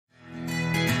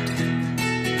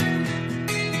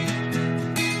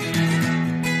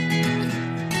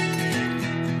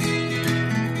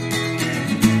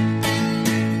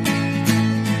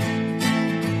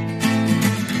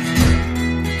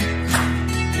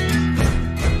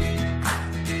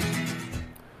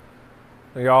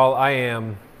Y'all, I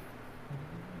am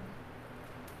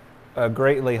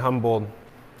greatly humbled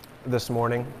this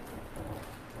morning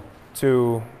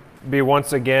to be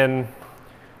once again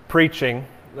preaching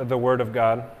the Word of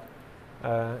God.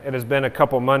 It has been a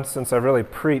couple months since I've really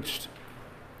preached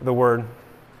the Word,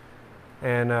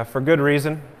 and for good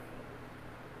reason.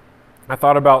 I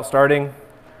thought about starting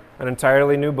an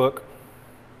entirely new book,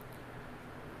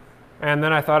 and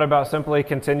then I thought about simply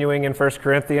continuing in 1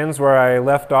 Corinthians where I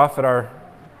left off at our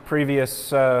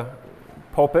previous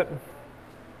pulpit.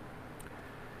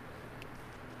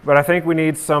 But I think we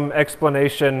need some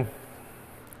explanation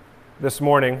this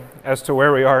morning as to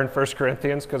where we are in 1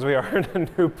 Corinthians, because we are in a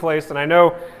new place. And I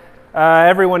know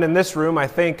everyone in this room, I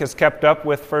think, has kept up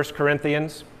with 1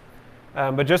 Corinthians.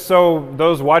 But just so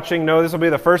those watching know, this will be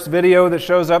the first video that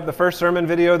shows up, the first sermon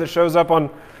video that shows up on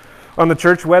the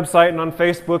church website and on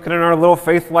Facebook and in our little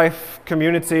Faith Life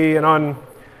community and on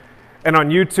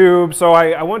YouTube. So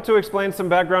I want to explain some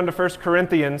background to 1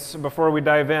 Corinthians before we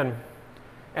dive in.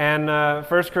 And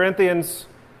 1 Corinthians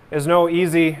is no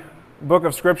easy book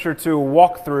of Scripture to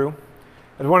walk through.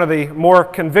 It's one of the more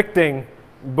convicting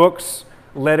books,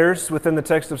 letters within the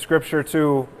text of Scripture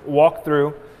to walk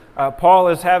through. Paul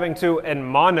is having to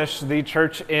admonish the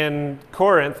church in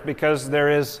Corinth because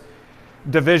there is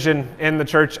division in the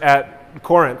church at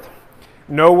Corinth.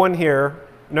 No one here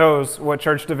knows what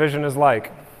church division is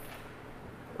like.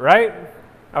 Right?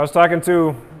 I was talking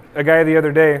to a guy the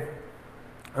other day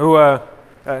who,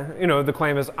 the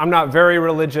claim is, I'm not very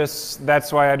religious,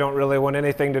 that's why I don't really want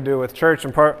anything to do with church.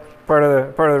 And part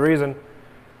of the reason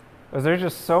is there's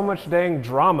just so much dang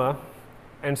drama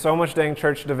and so much dang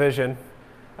church division,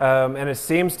 and it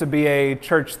seems to be a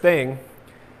church thing.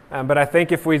 But I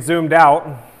think if we zoomed out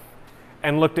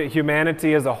and looked at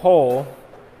humanity as a whole,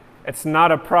 it's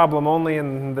not a problem only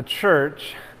in the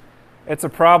church. It's a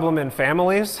problem in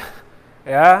families,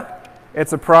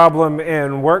 It's a problem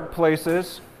in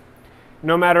workplaces.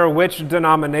 No matter which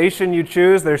denomination you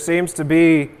choose, there seems to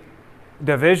be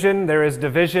division. There is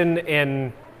division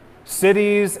in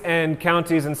cities and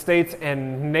counties and states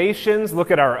and nations.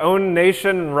 Look at our own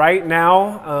nation right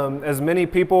now. As many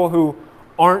people who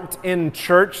aren't in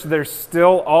church, there's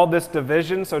still all this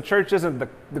division. So church isn't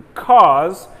the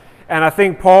cause. And I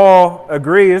think Paul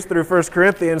agrees through 1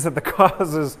 Corinthians that the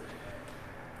cause is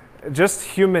just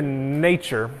human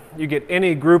nature. You get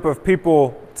any group of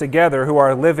people together who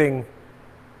are living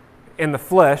in the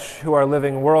flesh, who are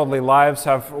living worldly lives,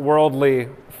 have worldly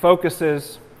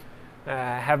focuses,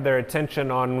 have their attention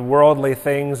on worldly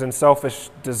things and selfish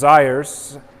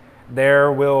desires,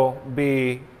 there will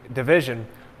be division.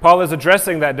 Paul is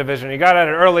addressing that division. He got at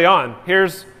it early on.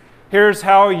 Here's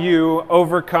how you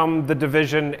overcome the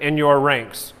division in your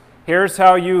ranks. Here's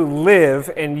how you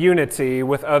live in unity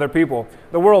with other people.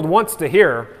 The world wants to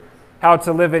hear how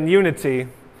to live in unity,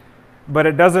 but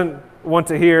it doesn't want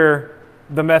to hear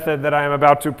the method that I am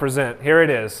about to present. Here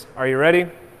it is. Are you ready?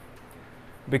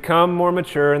 Become more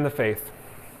mature in the faith.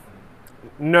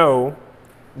 Know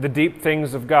the deep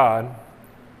things of God,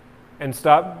 and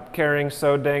stop caring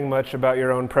so dang much about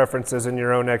your own preferences and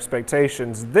your own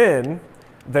expectations. Then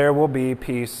there will be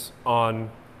peace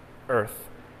on earth,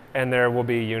 and there will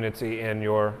be unity in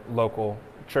your local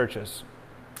churches.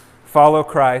 Follow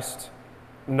Christ,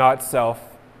 not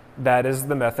self. That is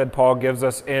the method Paul gives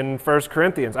us in 1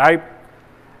 Corinthians.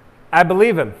 I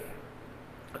believe him.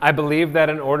 I believe that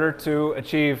in order to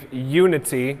achieve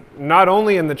unity, not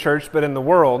only in the church but in the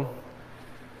world,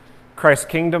 Christ's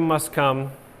kingdom must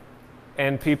come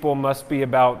and people must be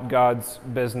about God's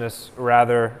business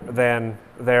rather than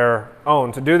their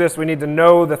own. To do this, we need to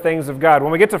know the things of God.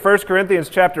 When we get to 1 Corinthians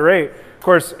chapter 8, of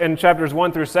course, in chapters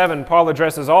 1 through 7, Paul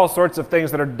addresses all sorts of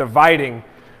things that are dividing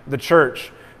the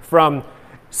church, from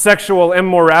sexual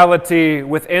immorality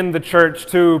within the church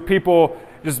to people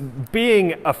just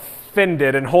being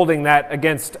offended and holding that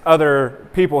against other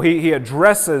people. He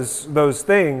addresses those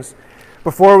things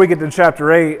before we get to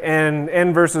chapter 8. And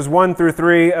in verses 1 through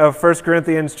 3 of 1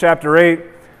 Corinthians chapter 8,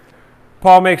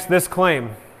 Paul makes this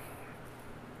claim.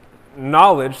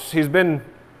 Knowledge, he's been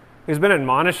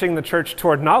admonishing the church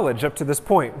toward knowledge up to this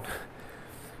point.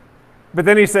 But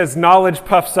then he says, knowledge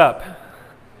puffs up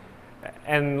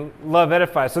and love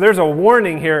edifies. So there's a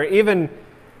warning here, even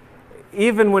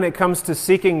when it comes to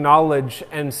seeking knowledge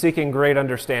and seeking great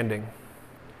understanding.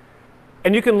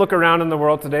 And you can look around in the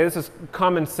world today. This is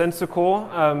commonsensical,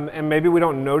 and maybe we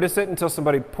don't notice it until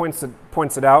somebody points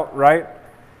it out, right?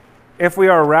 If we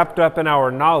are wrapped up in our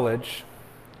knowledge,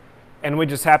 and we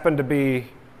just happen to be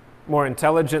more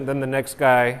intelligent than the next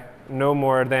guy, no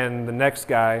more than the next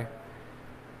guy,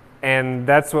 And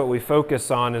that's what we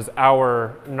focus on, is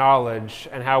our knowledge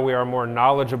and how we are more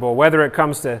knowledgeable, whether it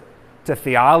comes to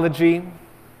theology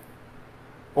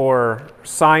or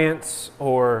science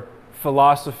or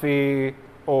philosophy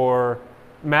or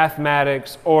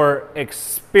mathematics or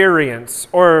experience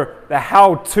or the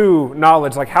how-to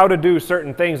knowledge, like how to do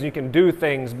certain things. You can do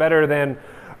things better than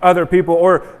other people,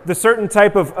 or the certain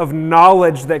type of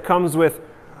knowledge that comes with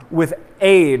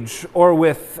age or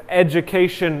with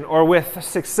education or with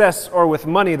success or with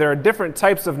money. There are different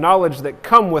types of knowledge that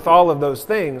come with all of those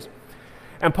things.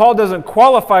 And Paul doesn't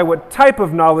qualify what type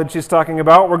of knowledge he's talking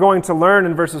about. We're going to learn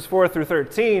in verses 4 through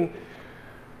 13.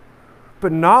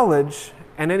 But knowledge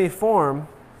in any form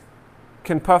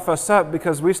can puff us up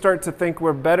because we start to think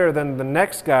we're better than the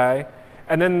next guy.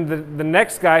 And then the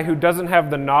next guy who doesn't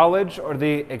have the knowledge or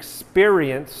the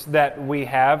experience that we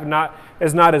have,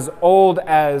 is not as old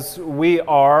as we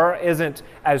are, isn't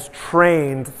as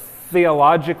trained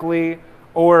theologically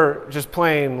or just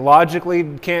plain logically,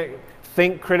 can't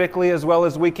think critically as well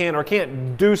as we can, or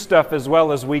can't do stuff as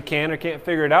well as we can, or can't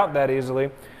figure it out that easily.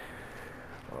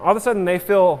 All of a sudden they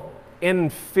feel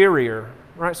inferior,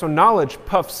 right? So knowledge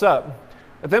puffs up.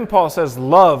 But then Paul says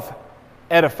love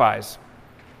edifies.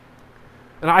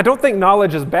 And I don't think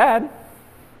knowledge is bad.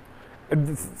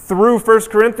 Through 1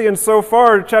 Corinthians so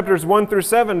far, chapters 1 through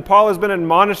 7, Paul has been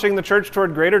admonishing the church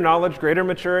toward greater knowledge, greater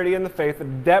maturity in the faith, a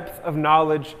depth of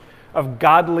knowledge of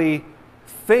godly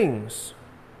things.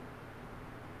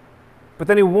 But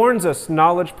then he warns us,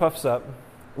 knowledge puffs up,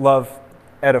 love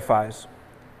edifies.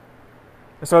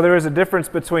 So there is a difference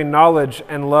between knowledge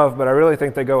and love, but I really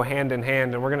think they go hand in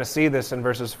hand, and we're going to see this in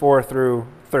verses 4 through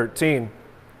 13.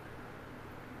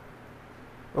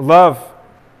 Love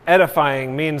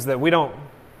edifying means that we don't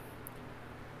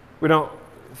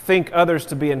think others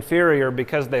to be inferior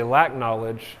because they lack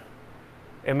knowledge.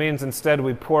 It means instead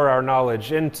we pour our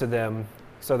knowledge into them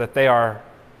so that they are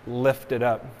lifted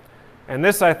up. And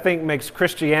this, I think, makes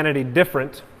Christianity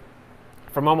different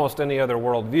from almost any other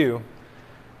worldview,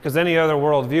 because any other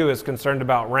worldview is concerned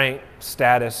about rank,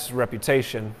 status,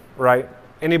 reputation, right?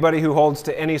 Anybody who holds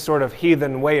to any sort of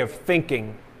heathen way of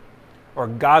thinking or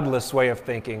godless way of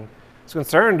thinking is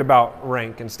concerned about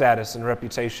rank and status and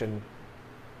reputation.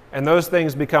 And those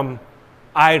things become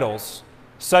idols,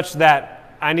 such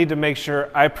that I need to make sure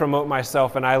I promote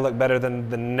myself and I look better than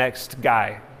the next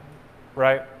guy,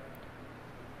 right?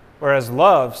 Whereas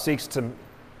love seeks to,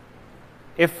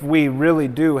 if we really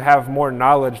do have more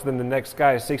knowledge than the next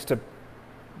guy, seeks to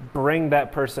bring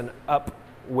that person up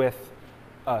with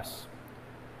us.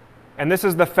 And this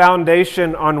is the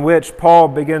foundation on which Paul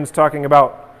begins talking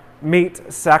about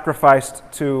meat sacrificed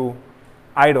to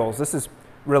idols. This is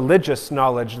religious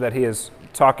knowledge that he is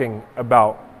talking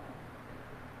about.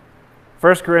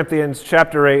 1 Corinthians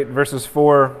chapter 8, verses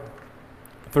 4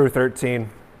 through 13.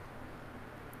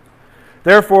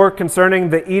 Therefore,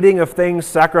 concerning the eating of things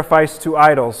sacrificed to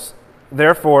idols,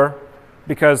 therefore,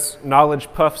 because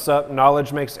knowledge puffs up,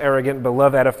 knowledge makes arrogant, but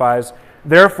love edifies.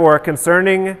 Therefore,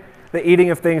 concerning the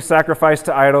eating of things sacrificed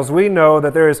to idols, we know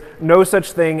that there is no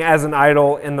such thing as an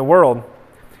idol in the world,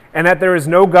 and that there is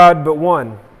no God but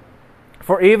one.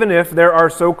 For even if there are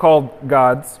so-called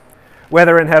gods,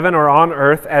 whether in heaven or on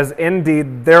earth, as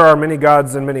indeed there are many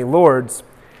gods and many lords,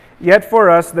 yet for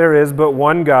us there is but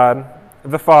one God,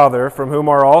 the Father, from whom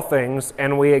are all things,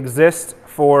 and we exist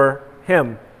for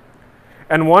him.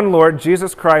 And one Lord,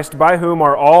 Jesus Christ, by whom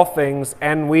are all things,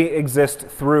 and we exist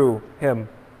through him.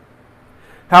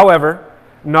 However,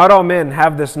 not all men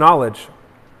have this knowledge,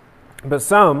 but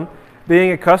some,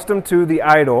 being accustomed to the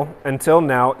idol until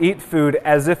now, eat food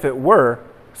as if it were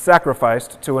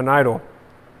sacrificed to an idol,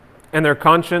 and their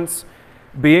conscience,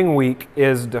 being weak,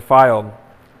 is defiled.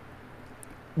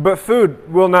 But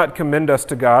food will not commend us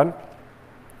to God.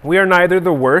 We are neither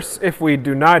the worse if we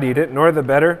do not eat it, nor the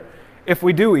better if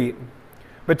we do eat.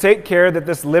 But take care that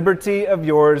this liberty of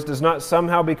yours does not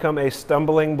somehow become a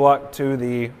stumbling block to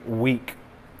the weak.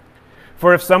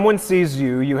 For if someone sees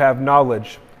you have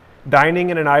knowledge,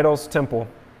 dining in an idol's temple,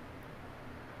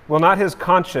 will not his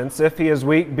conscience, if he is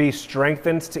weak, be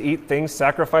strengthened to eat things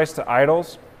sacrificed to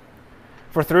idols?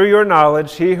 For through your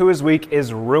knowledge he who is weak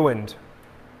is ruined,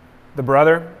 the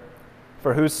brother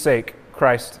for whose sake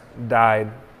Christ died.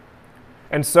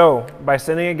 And so, by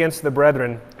sinning against the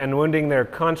brethren and wounding their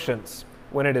conscience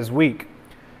when it is weak,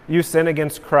 you sin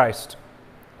against Christ.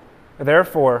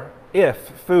 Therefore, if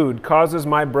food causes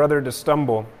my brother to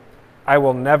stumble, I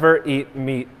will never eat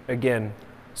meat again,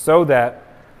 so that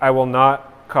I will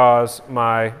not cause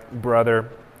my brother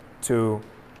to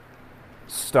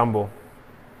stumble.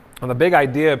 And the big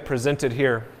idea presented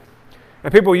here,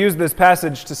 and people use this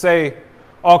passage to say,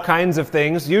 all kinds of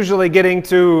things, usually getting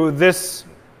to this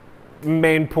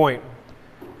main point.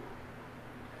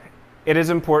 It is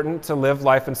important to live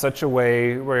life in such a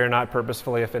way where you're not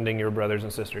purposefully offending your brothers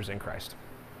and sisters in Christ.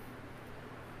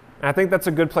 And I think that's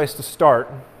a good place to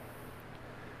start.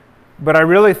 But I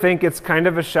really think it's kind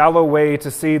of a shallow way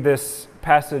to see this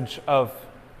passage of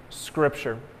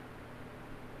Scripture.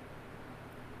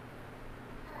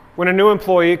 When a new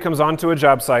employee comes onto a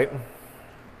job site,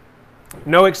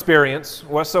 no experience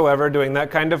whatsoever doing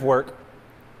that kind of work,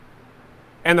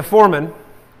 and the foreman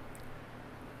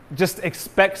just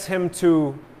expects him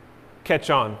to catch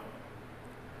on.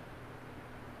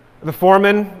 The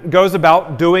foreman goes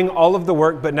about doing all of the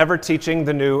work but never teaching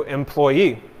the new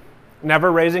employee,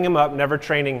 never raising him up, never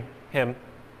training him,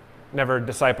 never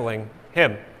discipling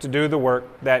him to do the work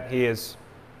that he has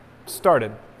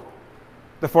started.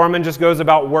 The foreman just goes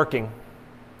about working.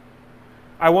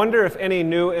 I wonder if any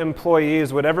new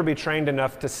employees would ever be trained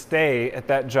enough to stay at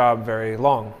that job very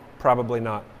long. Probably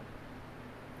not.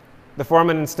 The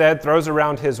foreman instead throws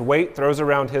around his weight, throws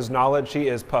around his knowledge. He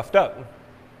is puffed up.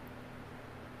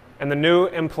 And the new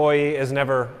employee is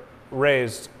never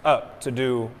raised up to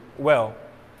do well.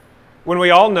 When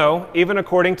we all know, even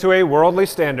according to a worldly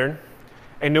standard,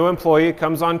 a new employee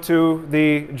comes onto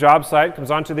the job site,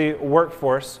 comes onto the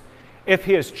workforce, if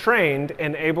he is trained,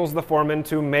 enables the foreman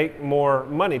to make more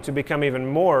money, to become even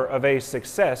more of a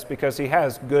success because he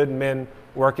has good men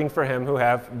working for him who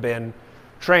have been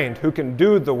trained, who can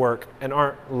do the work and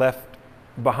aren't left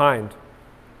behind.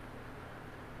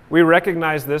 We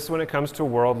recognize this when it comes to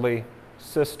worldly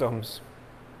systems.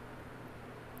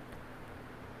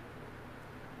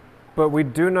 But we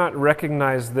do not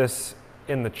recognize this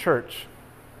in the church.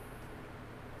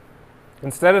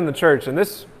 Instead, in the church, and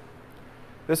this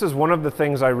is one of the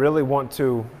things I really want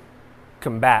to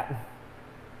combat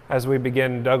as we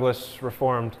begin Douglas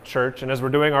Reformed Church and as we're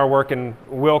doing our work in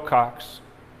Wilcox.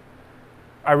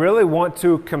 I really want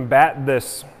to combat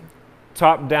this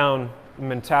top-down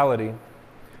mentality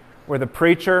where the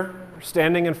preacher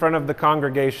standing in front of the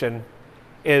congregation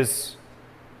is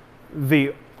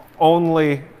the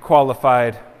only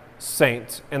qualified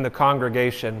saint in the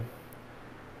congregation,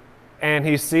 and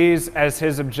he sees as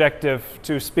his objective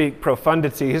to speak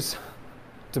profundities,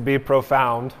 to be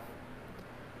profound,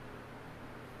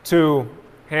 to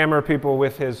hammer people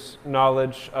with his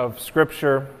knowledge of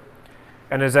Scripture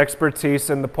and his expertise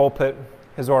in the pulpit,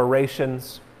 his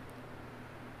orations,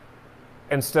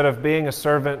 instead of being a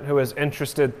servant who is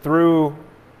interested through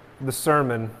the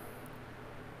sermon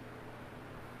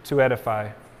to edify,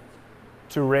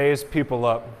 to raise people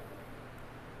up,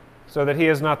 so that he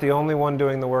is not the only one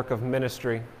doing the work of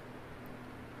ministry,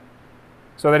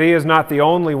 so that he is not the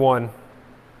only one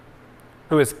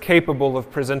who is capable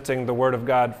of presenting the Word of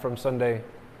God from Sunday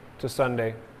to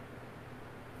Sunday,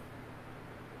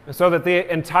 and so that the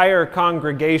entire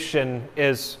congregation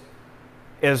is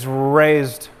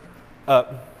raised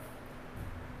up.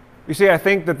 You see, I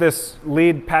think that this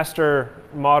lead pastor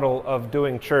model of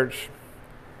doing church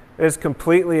is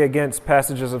completely against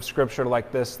passages of Scripture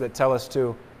like this that tell us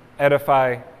to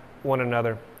edify one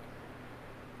another.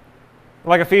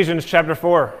 Like Ephesians chapter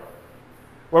 4,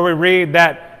 where we read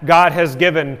that God has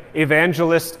given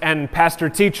evangelists and pastor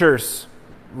teachers,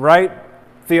 right?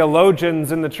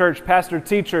 Theologians in the church, pastor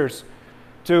teachers,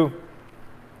 to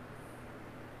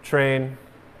train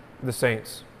the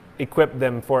saints, equip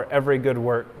them for every good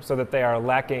work so that they are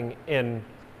lacking in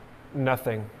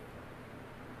nothing.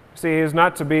 See, he is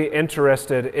not to be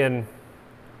interested in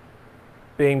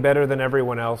being better than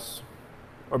everyone else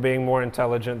or being more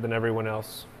intelligent than everyone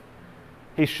else.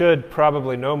 He should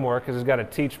probably know more because he's got to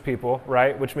teach people,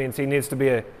 right? Which means he needs to be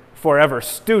a forever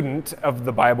student of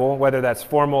the Bible, whether that's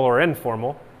formal or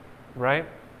informal, right?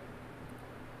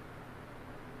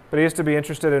 But he has to be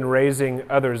interested in raising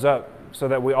others up so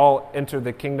that we all enter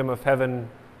the kingdom of heaven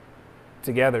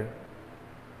together.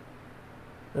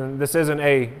 And this isn't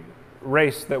a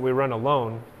race that we run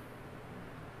alone.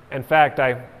 In fact,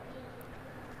 I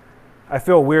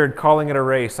feel weird calling it a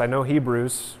race. I know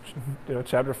Hebrews,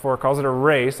 chapter 4 calls it a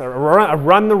race. I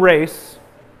run the race.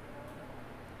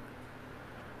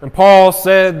 And Paul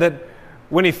said that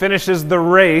when he finishes the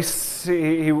race,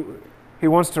 he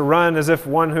wants to run as if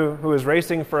one who is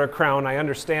racing for a crown. I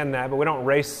understand that, but we don't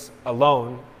race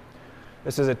alone.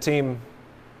 This is a team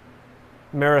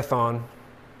marathon.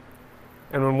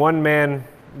 And when one man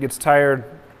gets tired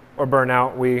or burn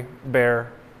out, we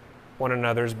bear one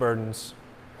another's burdens,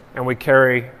 and we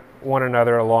carry one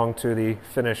another along to the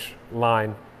finish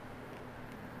line.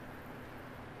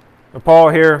 And Paul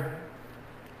here,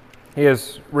 he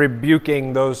is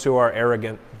rebuking those who are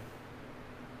arrogant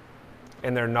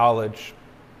in their knowledge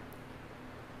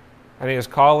And he is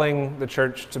calling the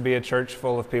church to be a church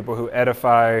full of people who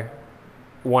edify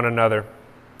one another.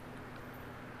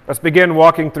 Let's begin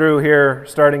walking through here,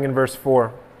 starting in verse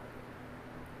 4.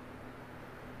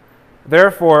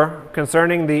 Therefore,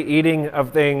 concerning the eating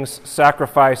of things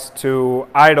sacrificed to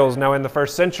idols. Now, in the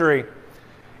first century,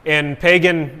 in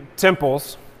pagan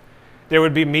temples, there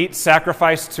would be meat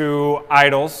sacrificed to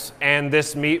idols, and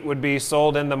this meat would be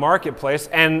sold in the marketplace.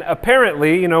 And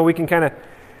apparently, we can kind of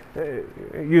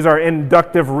use our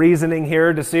inductive reasoning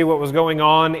here to see what was going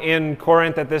on in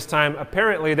Corinth at this time.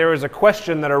 Apparently, there was a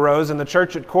question that arose in the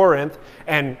church at Corinth,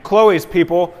 and Chloe's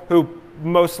people, who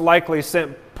most likely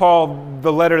sent Paul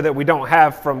the letter that we don't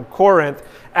have from Corinth,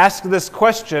 asked this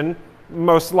question,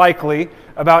 most likely,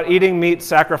 about eating meat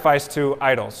sacrificed to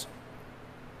idols.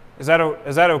 Is that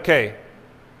okay?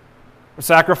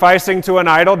 Sacrificing to an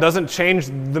idol doesn't change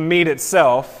the meat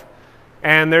itself.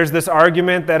 And there's this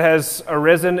argument that has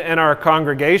arisen in our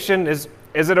congregation. Is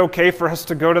it okay for us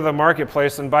to go to the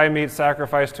marketplace and buy meat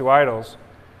sacrificed to idols?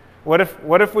 What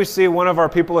if we see one of our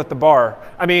people at the bar?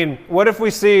 I mean, what if we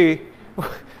see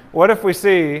one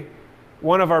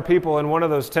of our people in one of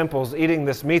those temples eating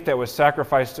this meat that was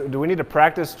sacrificed? Do we need to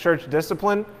practice church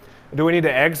discipline? Do we need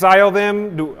to exile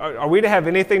them? Are we to have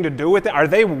anything to do with it? Are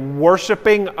they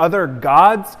worshiping other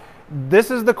gods?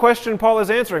 This is the question Paul is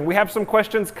answering. We have some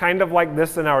questions kind of like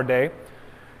this in our day.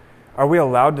 Are we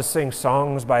allowed to sing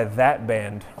songs by that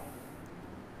band?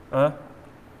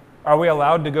 Are we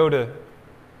allowed to go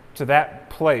to that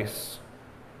place?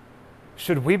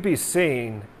 Should we be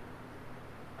seen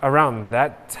around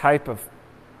that type of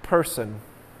person?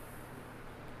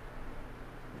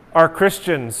 Are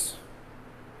Christians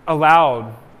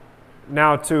allowed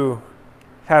now to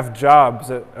have jobs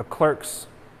at a clerk's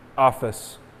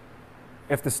office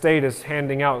if the state is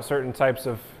handing out certain types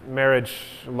of marriage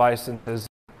licenses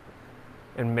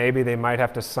and maybe they might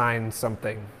have to sign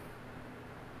something?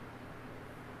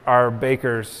 Are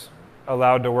bakers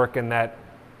allowed to work in that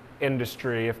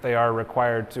industry if they are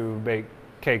required to bake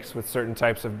cakes with certain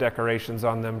types of decorations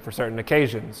on them for certain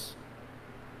occasions?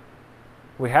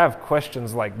 We have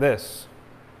questions like this.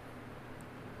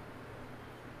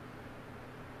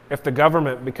 If the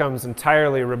government becomes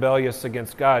entirely rebellious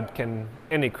against God, can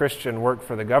any Christian work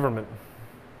for the government?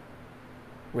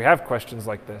 We have questions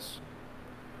like this.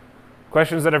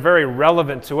 Questions that are very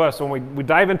relevant to us. When we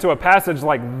dive into a passage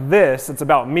like this, it's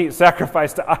about meat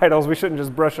sacrificed to idols. We shouldn't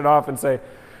just brush it off and say,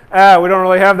 we don't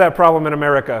really have that problem in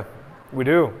America. We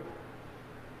do.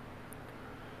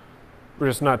 We're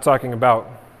just not talking about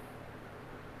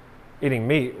eating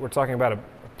meat. We're talking about a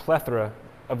plethora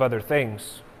of other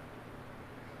things.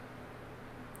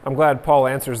 I'm glad Paul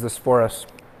answers this for us.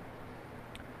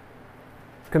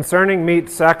 Concerning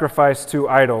meat sacrificed to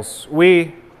idols,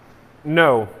 we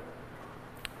know.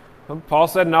 Paul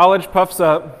said knowledge puffs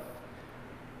up,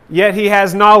 yet he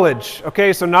has knowledge.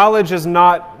 Okay, so knowledge is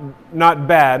not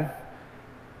bad.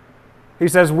 He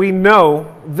says, we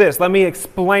know this. Let me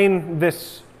explain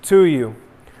this to you.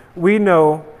 We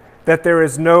know that there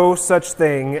is no such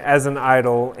thing as an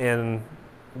idol in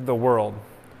the world.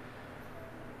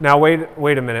 Now, wait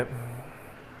a minute.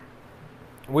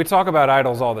 We talk about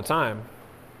idols all the time.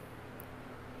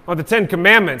 Well, the Ten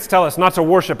Commandments tell us not to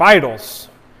worship idols.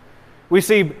 We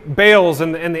see Baals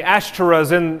and the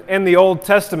Ashtoreths in the Old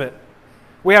Testament.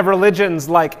 We have religions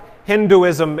like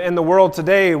Hinduism in the world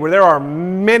today where there are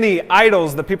many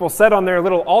idols that people set on their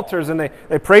little altars and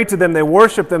they pray to them, they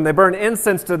worship them, they burn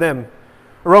incense to them.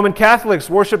 Roman Catholics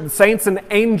worship saints and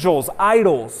angels,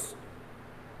 idols.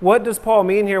 What does Paul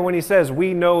mean here when he says,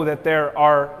 we know that there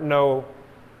are no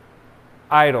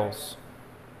idols?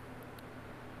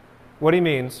 What he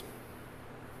means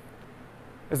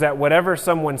is that whatever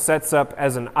someone sets up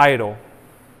as an idol,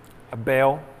 a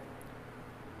Baal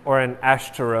or an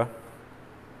Ashtoreth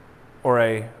or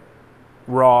a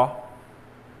Ra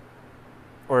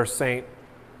or Saint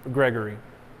Gregory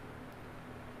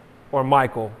or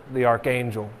Michael the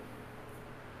Archangel,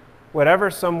 whatever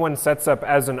someone sets up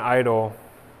as an idol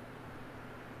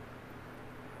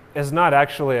is not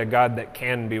actually a God that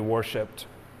can be worshipped.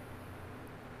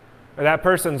 Or that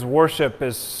person's worship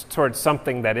is towards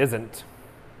something that isn't.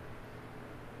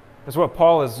 That's what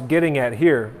Paul is getting at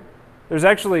here. There's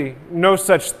actually no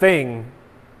such thing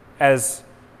as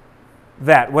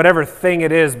that. Whatever thing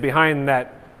it is behind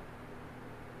that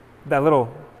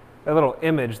little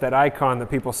image, that icon that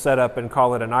people set up and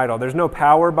call it an idol. There's no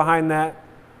power behind that.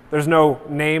 There's no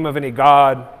name of any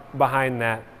God behind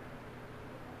that.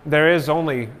 There is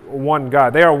only one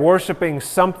God. They are worshiping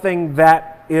something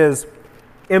that is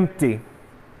empty.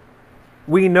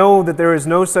 We know that there is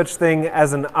no such thing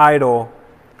as an idol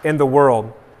in the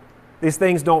world. These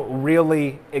things don't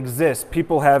really exist.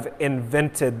 People have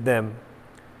invented them.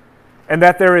 And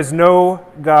that there is no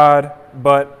God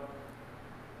but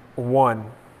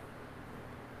one.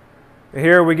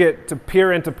 Here we get to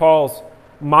peer into Paul's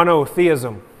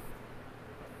monotheism.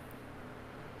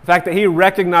 The fact that he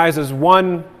recognizes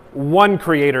one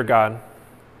creator God.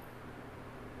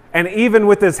 And even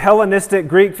with this Hellenistic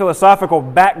Greek philosophical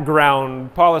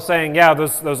background, Paul is saying, yeah,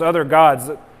 those other gods,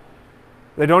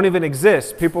 they don't even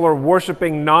exist. People are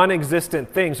worshiping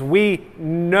non-existent things. We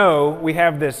know, we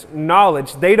have this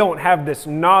knowledge. They don't have this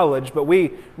knowledge, but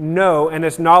we know, and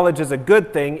this knowledge is a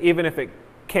good thing, even if it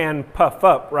can puff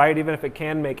up, right? Even if it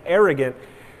can make arrogant.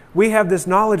 We have this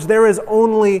knowledge. There is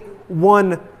only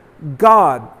one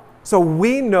God. So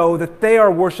we know that they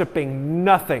are worshiping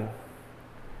nothing.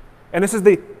 And this is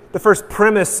the first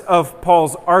premise of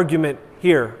Paul's argument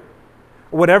here.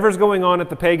 Whatever's going on at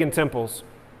the pagan temples,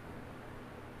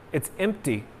 it's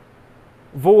empty,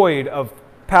 void of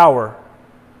power,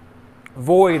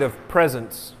 void of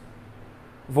presence,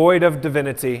 void of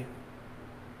divinity,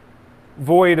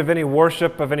 void of any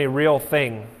worship of any real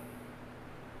thing.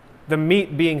 The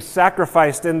meat being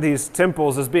sacrificed in these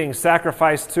temples is being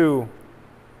sacrificed to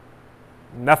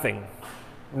nothing,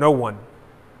 no one.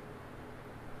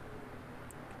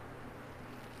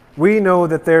 We know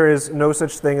that there is no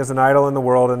such thing as an idol in the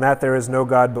world, and that there is no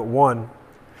God but one.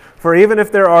 For even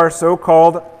if there are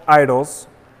so-called idols,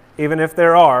 even if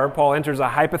there are, Paul enters a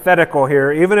hypothetical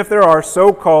here, even if there are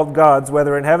so-called gods,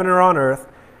 whether in heaven or on earth,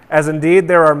 as indeed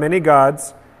there are many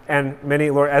gods and many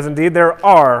lords, as indeed there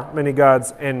are many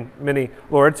gods and many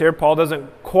lords. Here Paul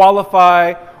doesn't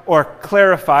qualify or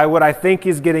clarify. What I think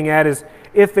he's getting at is,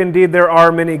 if indeed there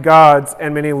are many gods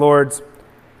and many lords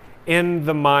in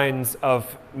the minds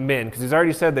of men, because he's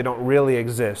already said they don't really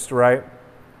exist, right?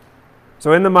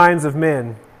 So in the minds of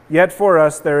men, yet for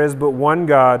us there is but one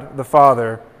God, the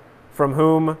Father, from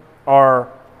whom are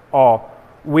all.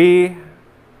 We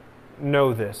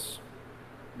know this.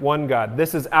 One God.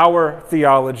 This is our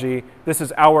theology. This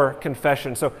is our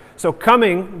confession. So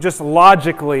coming just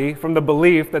logically from the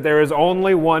belief that there is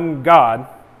only one God,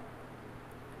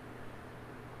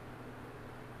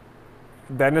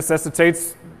 that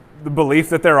necessitates the belief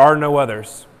that there are no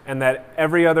others, and that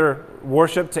every other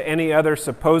worship to any other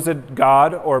supposed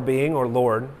God or being or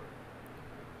Lord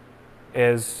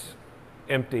is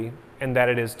empty, and that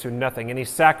it is to nothing. Any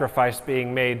sacrifice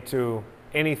being made to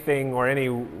anything or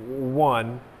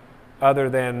anyone other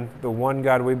than the one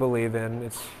God we believe in,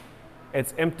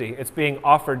 it's empty. It's being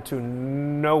offered to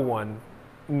no one,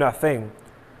 nothing.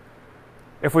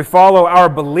 If we follow our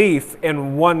belief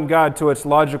in one God to its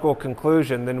logical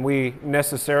conclusion, then we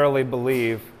necessarily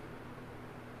believe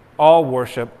all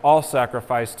worship, all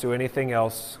sacrifice to anything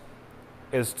else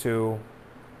is to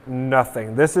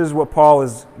nothing. This is what Paul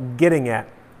is getting at.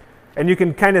 And you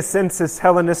can kind of sense this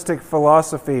Hellenistic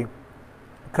philosophy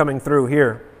coming through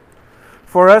here.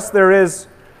 For us there is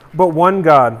but one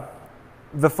God,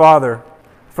 the Father,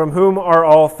 from whom are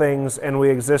all things, and we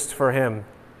exist for Him.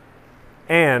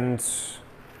 And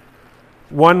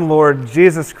one Lord,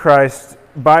 Jesus Christ,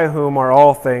 by whom are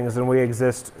all things, and we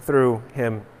exist through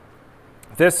Him.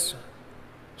 This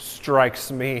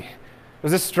strikes me.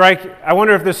 I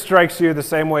wonder if this strikes you the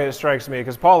same way it strikes me,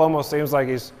 because Paul almost seems like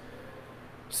he's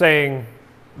saying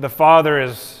the Father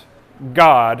is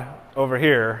God over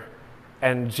here,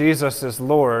 and Jesus is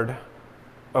Lord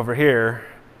over here,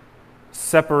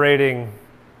 separating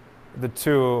the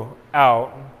two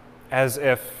out as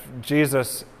if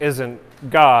Jesus isn't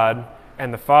God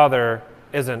and the Father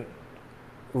isn't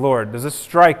Lord. Does this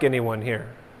strike anyone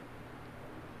here?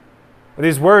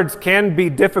 These words can be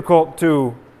difficult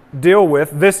to deal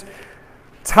with. This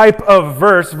type of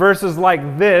verses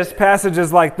like this,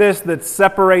 passages like this that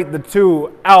separate the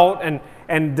two out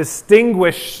and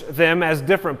distinguish them as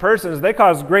different persons, they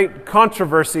cause great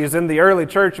controversies in the early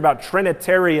church about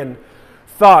Trinitarian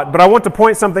thought. But I want to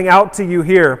point something out to you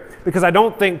here, because I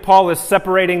don't think Paul is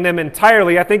separating them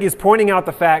entirely. I think he's pointing out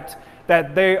the fact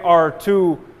that they are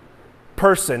two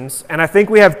persons, and I think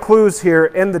we have clues here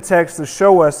in the text to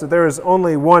show us that there is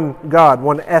only one God,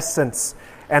 one essence,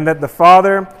 and that the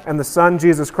Father and the Son,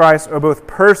 Jesus Christ, are both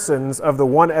persons of the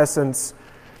one essence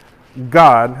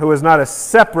God, who is not a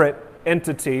separate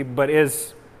entity, but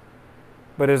is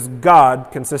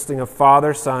God, consisting of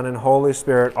Father, Son, and Holy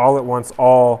Spirit all at once,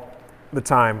 all the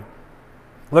time.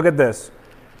 Look at this.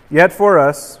 Yet for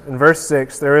us, in verse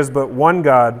 6, there is but one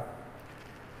God,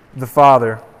 the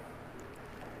Father.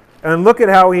 And look at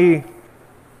how he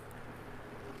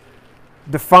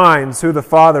defines who the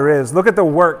Father is. Look at the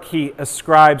work he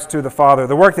ascribes to the Father,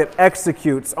 the work that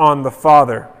executes on the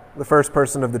Father, the first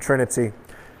person of the Trinity.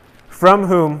 from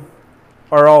whom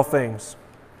are all things.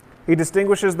 He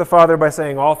distinguishes the Father by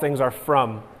saying all things are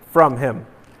from him.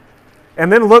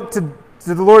 And then look to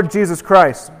the Lord Jesus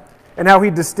Christ and how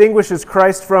he distinguishes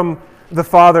Christ from the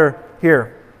Father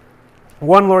here.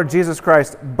 One Lord Jesus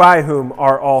Christ, by whom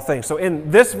are all things. So in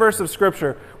this verse of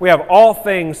Scripture, we have all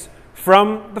things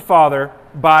from the Father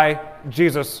by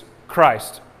Jesus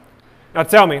Christ. Now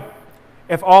tell me,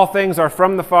 if all things are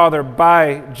from the Father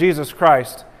by Jesus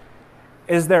Christ,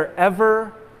 is there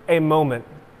ever a moment,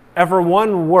 ever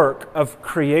one work of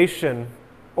creation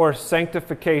or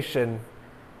sanctification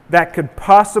that could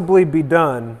possibly be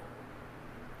done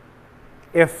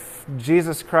if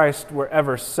Jesus Christ were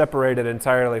ever separated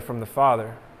entirely from the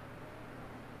Father?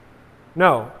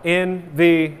 No. In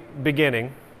the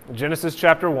beginning, Genesis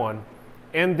chapter 1,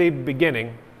 in the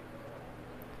beginning,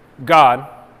 God,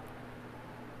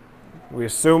 we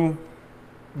assume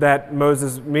that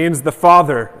Moses means the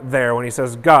Father there when he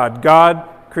says God. God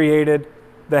created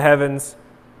the heavens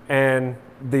and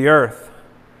the earth.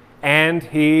 And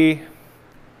he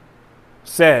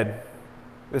said,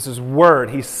 this is word,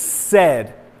 he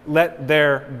said, let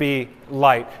there be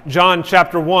light. John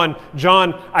chapter 1,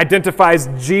 John identifies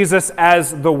Jesus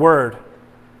as the Word,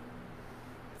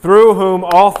 through whom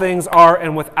all things are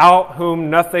and without whom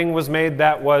nothing was made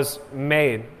that was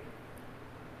made.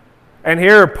 And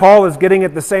here Paul is getting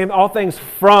at the same, all things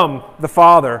from the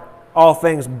Father, all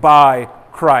things by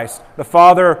Christ. The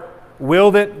Father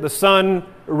willed it, the Son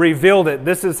revealed it.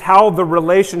 This is how the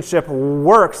relationship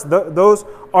works. Those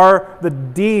are the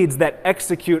deeds that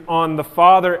execute on the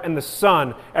Father and the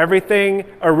Son. Everything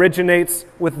originates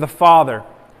with the Father.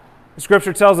 The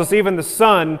Scripture tells us even the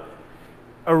Son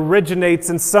originates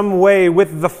in some way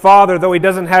with the Father, though he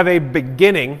doesn't have a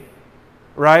beginning,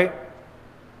 right?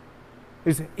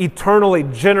 He's eternally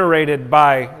generated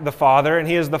by the Father, and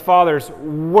he is the Father's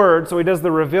Word, so he does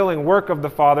the revealing work of the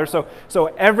Father. So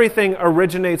everything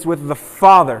originates with the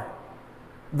Father.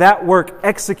 That work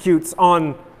executes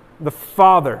on the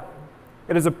Father.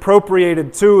 It is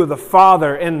appropriated to the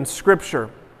Father in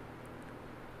Scripture.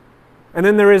 And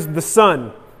then there is the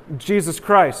Son, Jesus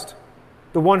Christ,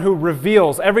 the one who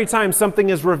reveals. Every time something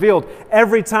is revealed,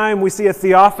 every time we see a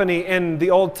theophany in the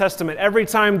Old Testament, every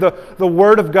time the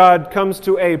Word of God comes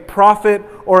to a prophet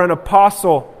or an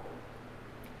apostle,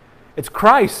 it's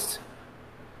Christ.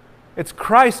 It's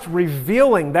Christ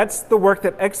revealing. That's the work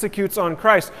that executes on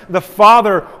Christ. The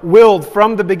Father willed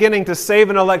from the beginning to save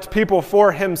and elect people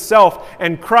for Himself,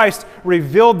 and Christ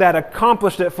revealed that,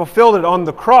 accomplished it, fulfilled it on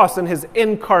the cross in His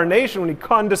incarnation when He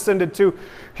condescended to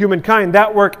humankind.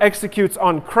 That work executes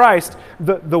on Christ.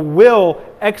 The will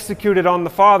executed on the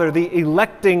Father. The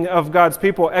electing of God's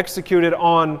people executed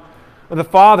on the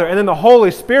Father. And then the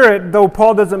Holy Spirit, though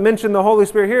Paul doesn't mention the Holy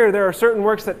Spirit here, there are certain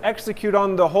works that execute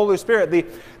on the Holy Spirit,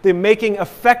 the making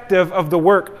effective of the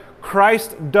work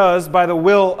Christ does by the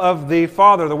will of the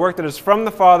Father. The work that is from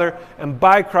the Father and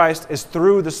by Christ is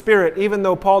through the Spirit. Even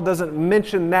though Paul doesn't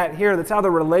mention that here, that's how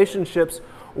the relationships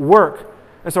work.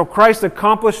 And so Christ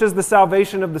accomplishes the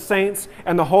salvation of the saints,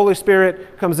 and the Holy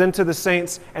Spirit comes into the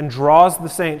saints and draws the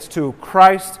saints to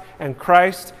Christ, and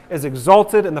Christ is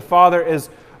exalted and the Father is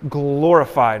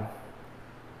glorified.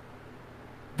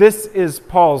 This is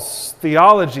Paul's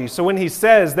theology. So when he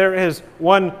says there is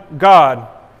one God,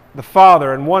 the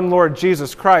Father, and one Lord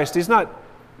Jesus Christ, he's not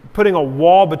putting a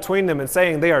wall between them and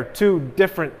saying they are two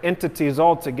different entities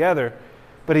altogether,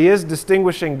 but he is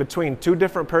distinguishing between two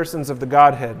different persons of the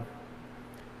Godhead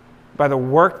by the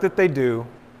work that they do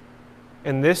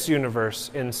in this universe,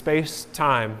 in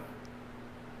space-time,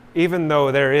 even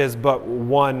though there is but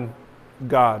one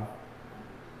God.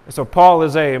 So Paul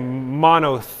is a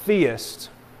monotheist,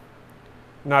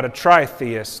 not a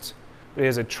tritheist, but he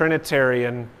is a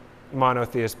Trinitarian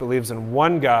monotheist, believes in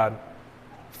one God,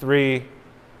 three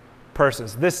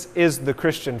persons. This is the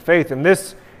Christian faith, and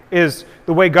this is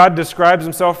the way God describes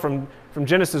Himself from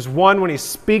Genesis 1 when He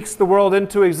speaks the world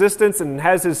into existence and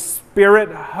has His Spirit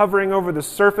hovering over the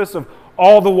surface of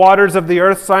all the waters of the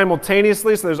earth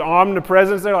simultaneously, so there's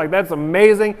omnipresence there. Like, that's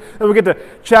amazing. Then we get to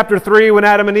chapter 3 when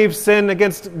Adam and Eve sin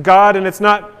against God, and it's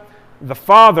not the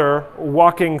Father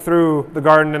walking through the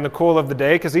garden in the cool of the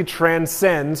day, because He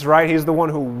transcends, right? He's the one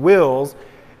who wills.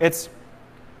 It's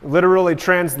literally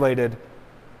translated,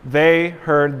 they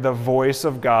heard the voice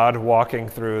of God walking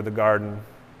through the garden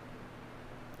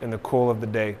in the cool of the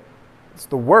day. It's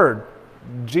the Word,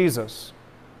 Jesus.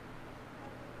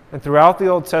 And throughout the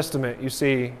Old Testament, you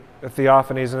see the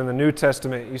theophanies, and in the New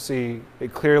Testament, you see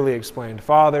it clearly explained.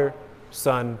 Father,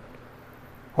 Son,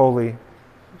 Holy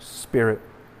Spirit.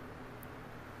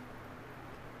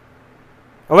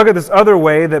 Now look at this other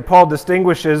way that Paul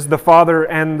distinguishes the Father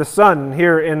and the Son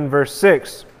here in verse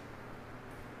 6.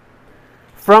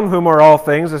 From whom are all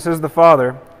things, this is the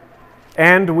Father,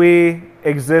 and we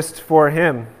exist for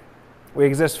Him. We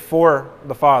exist for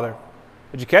the Father.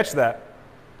 Did you catch that?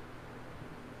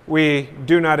 We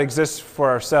do not exist for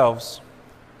ourselves.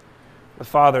 The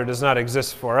Father does not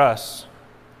exist for us.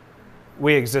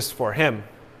 We exist for Him.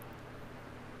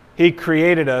 He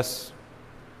created us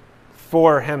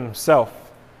for Himself.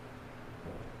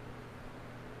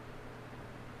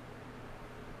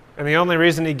 And the only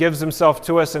reason He gives Himself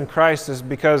to us in Christ is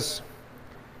because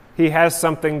He has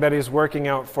something that He's working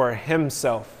out for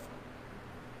Himself.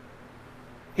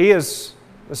 He is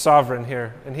the sovereign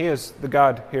here, and He is the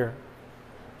God here.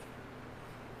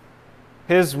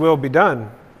 His will be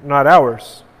done, not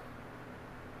ours.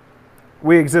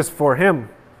 We exist for Him.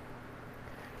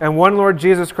 And one Lord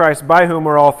Jesus Christ, by whom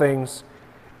are all things,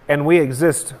 and we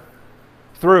exist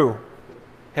through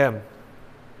Him.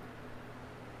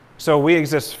 So we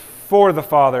exist for the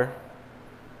Father.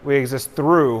 We exist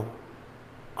through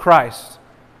Christ.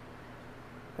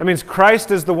 That means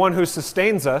Christ is the one who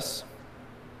sustains us.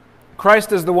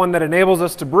 Christ is the one that enables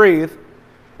us to breathe.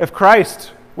 If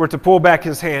Christ were to pull back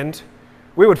His hand,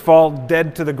 we would fall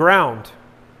dead to the ground.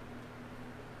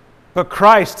 But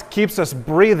Christ keeps us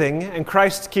breathing, and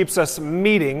Christ keeps us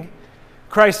meeting.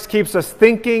 Christ keeps us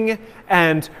thinking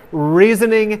and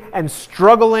reasoning and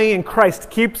struggling, and Christ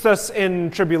keeps us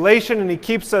in tribulation, and He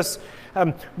keeps us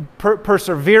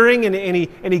persevering,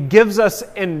 and He gives us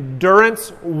endurance.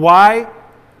 Why?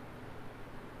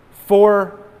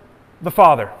 For the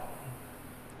Father.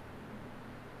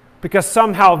 Because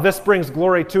somehow this brings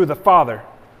glory to the Father.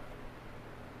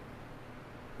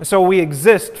 And so we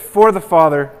exist for the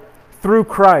Father through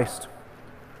Christ.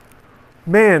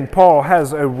 Man, Paul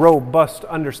has a robust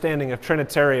understanding of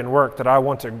Trinitarian work that I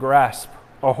want to grasp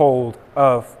a hold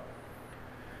of.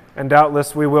 And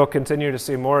doubtless we will continue to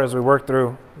see more as we work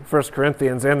through 1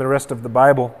 Corinthians and the rest of the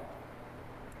Bible.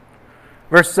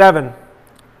 Verse 7.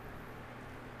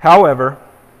 However,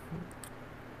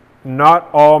 not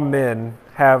all men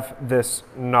have this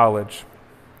knowledge.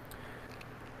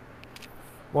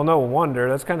 Well, no wonder.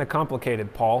 That's kind of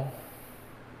complicated, Paul.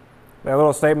 That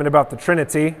little statement about the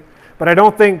Trinity. But I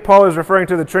don't think Paul is referring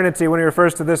to the Trinity when he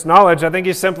refers to this knowledge. I think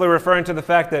he's simply referring to the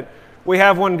fact that we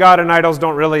have one God and idols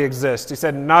don't really exist. He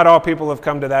said not all people have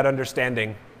come to that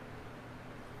understanding.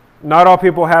 Not all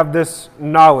people have this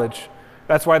knowledge.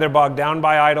 That's why they're bogged down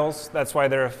by idols. That's why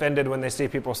they're offended when they see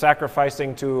people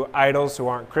sacrificing to idols who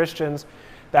aren't Christians.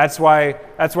 That's why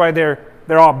they're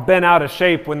all bent out of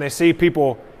shape when they see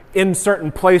people in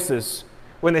certain places.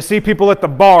 When they see people at the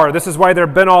bar, this is why they're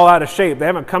bent all out of shape. They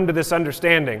haven't come to this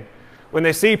understanding. When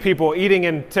they see people eating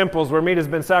in temples where meat has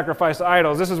been sacrificed to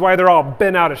idols, this is why they're all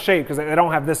bent out of shape, because they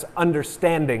don't have this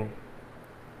understanding.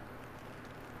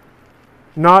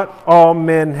 Not all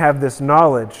men have this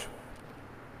knowledge,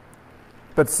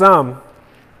 but some,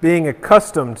 being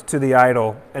accustomed to the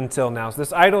idol until now. So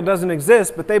this idol doesn't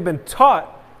exist, but they've been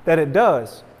taught that it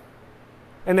does.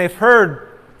 And they've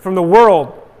heard from the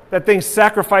world that things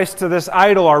sacrificed to this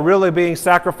idol are really being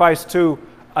sacrificed to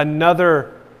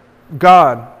another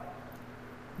god.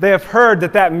 They have heard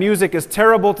that that music is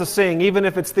terrible to sing, even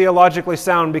if it's theologically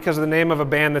sound, because of the name of a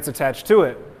band that's attached to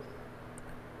it.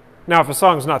 Now, if a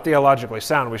song's not theologically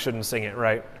sound, we shouldn't sing it,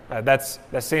 right? That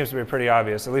seems to be pretty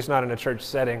obvious, at least not in a church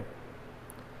setting.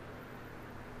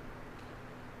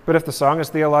 But if the song is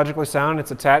theologically sound, it's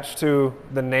attached to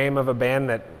the name of a band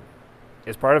that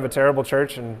is part of a terrible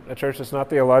church and a church that's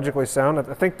not theologically sound. I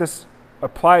think this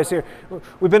applies here.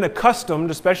 We've been accustomed,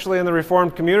 especially in the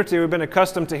Reformed community, we've been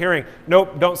accustomed to hearing,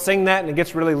 nope, don't sing that, and it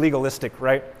gets really legalistic,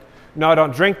 right? No,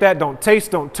 don't drink that, don't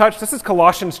taste, don't touch. This is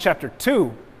Colossians chapter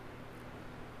 2.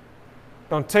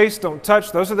 Don't taste, don't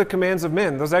touch. Those are the commands of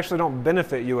men. Those actually don't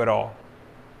benefit you at all.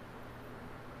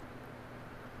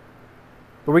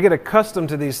 But we get accustomed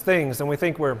to these things and we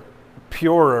think we're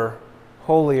purer,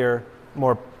 holier,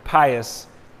 more pious,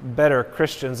 better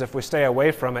Christians if we stay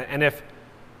away from it. And if,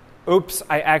 oops,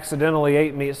 I accidentally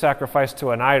ate meat sacrificed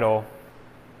to an idol,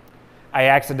 I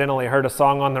accidentally heard a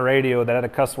song on the radio that had a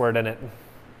cuss word in it,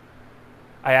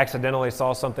 I accidentally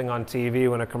saw something on TV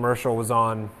when a commercial was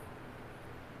on,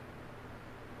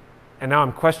 and now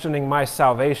I'm questioning my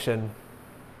salvation,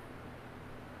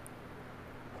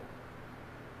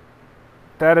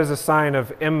 that is a sign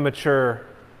of immature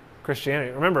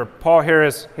Christianity. Remember, Paul here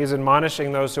he's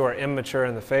admonishing those who are immature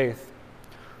in the faith,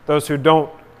 those who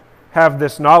don't have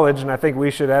this knowledge, and I think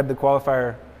we should add the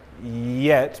qualifier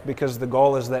yet, because the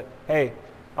goal is that, hey,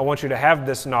 I want you to have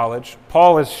this knowledge.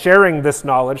 Paul is sharing this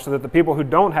knowledge so that the people who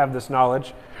don't have this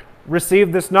knowledge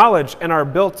receive this knowledge and are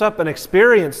built up and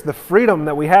experience the freedom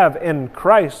that we have in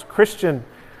Christ, Christian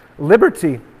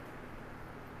liberty.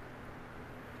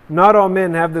 Not all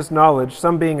men have this knowledge,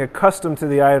 some being accustomed to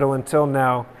the idol until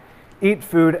now, eat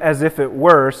food as if it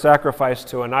were sacrificed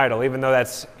to an idol, even though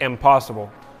that's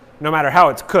impossible. No matter how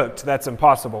it's cooked, that's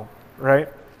impossible, right?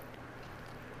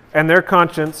 And their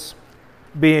conscience,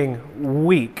 being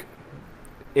weak,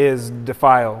 is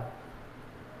defiled.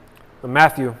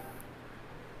 Matthew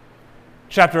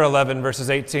chapter 11, verses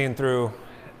 18 through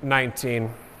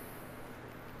 19.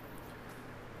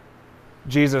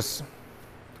 Jesus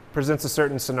presents a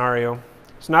certain scenario.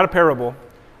 It's not a parable.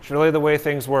 It's really the way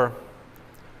things were.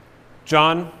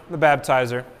 John the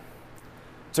Baptizer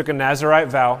took a Nazirite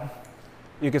vow.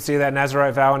 You can see that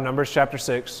Nazirite vow in Numbers chapter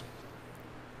 6.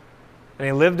 And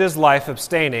he lived his life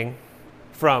abstaining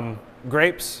from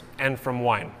grapes and from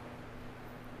wine.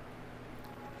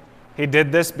 He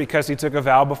did this because he took a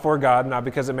vow before God, not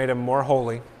because it made him more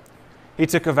holy. He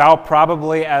took a vow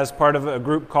probably as part of a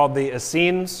group called the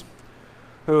Essenes,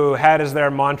 who had as their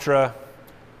mantra,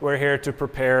 "We're here to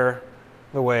prepare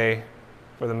the way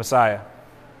for the Messiah."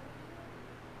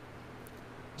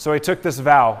 So he took this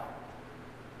vow.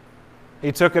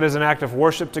 He took it as an act of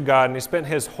worship to God, and he spent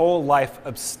his whole life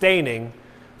abstaining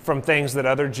from things that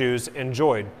other Jews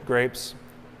enjoyed, grapes,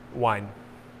 wine.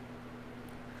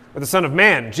 But the Son of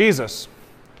Man, Jesus,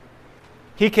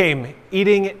 he came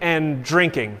eating and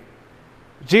drinking.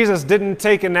 Jesus didn't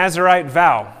take a Nazirite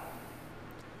vow.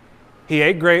 He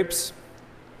ate grapes.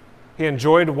 He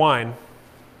enjoyed wine.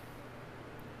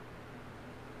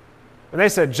 And they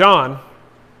said John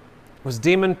was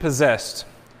demon-possessed,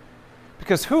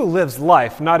 because who lives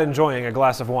life not enjoying a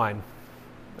glass of wine?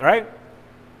 All right?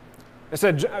 They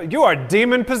said, "You are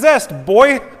demon-possessed,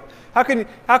 boy. How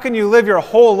can you live your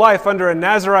whole life under a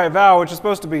Nazirite vow, which is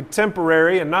supposed to be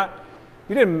temporary and not,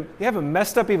 you haven't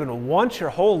messed up even once your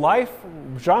whole life?"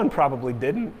 John probably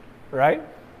didn't, right?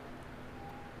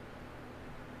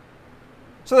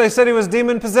 So they said he was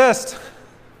demon-possessed.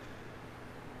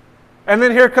 And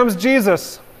then here comes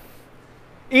Jesus,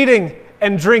 eating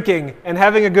and drinking and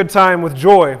having a good time with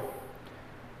joy.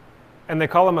 And they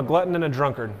call him a glutton and a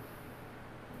drunkard.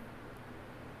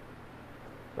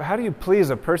 But how do you please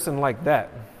a person like that?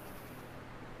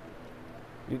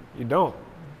 You don't,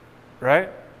 right?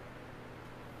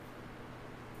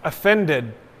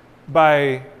 Offended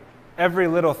by every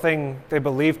little thing they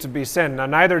believe to be sin. Now,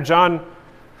 neither John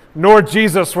nor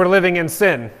Jesus were living in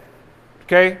sin,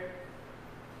 okay?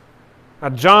 Now,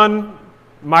 John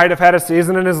might have had a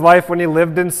season in his life when he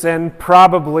lived in sin,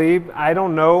 probably. I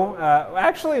don't know.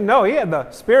 Actually, no, he had the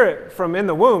Spirit from in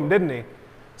the womb, didn't he?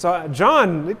 So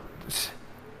John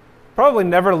probably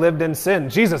never lived in sin.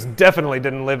 Jesus definitely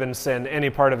didn't live in sin any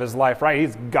part of his life, right?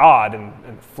 He's God in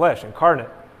flesh, incarnate.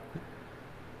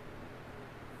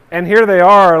 And here they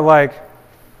are like,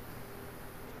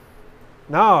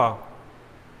 no.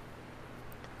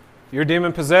 You're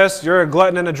demon-possessed, you're a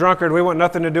glutton and a drunkard, we want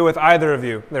nothing to do with either of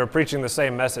you. They were preaching the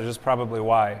same message, is probably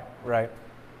why, right?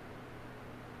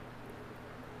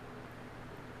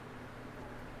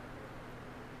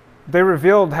 They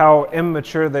revealed how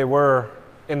immature they were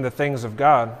in the things of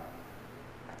God,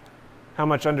 how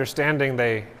much understanding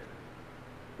they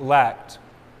lacked,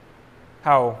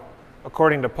 how,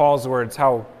 according to Paul's words,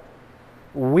 how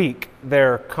weak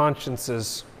their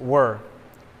consciences were.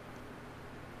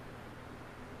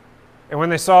 And when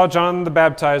they saw John the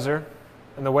Baptizer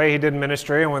and the way he did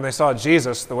ministry, and when they saw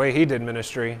Jesus, the way he did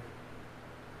ministry,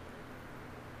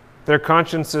 their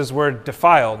consciences were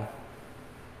defiled.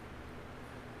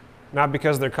 Not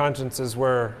because their consciences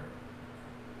were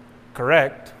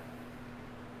correct,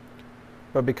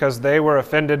 but because they were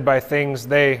offended by things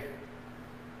they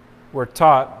were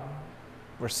taught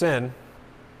were sin,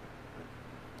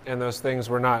 and those things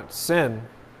were not sin.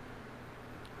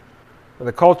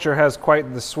 The culture has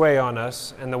quite the sway on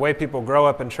us, and the way people grow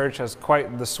up in church has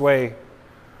quite the sway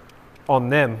on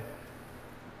them.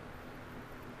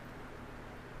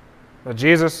 Now,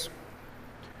 Jesus,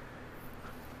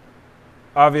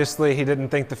 obviously, he didn't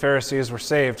think the Pharisees were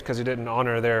saved because he didn't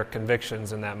honor their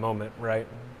convictions in that moment, right?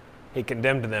 He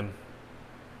condemned them.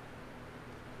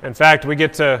 In fact, we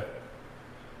get to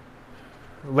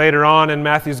later on in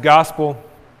Matthew's gospel,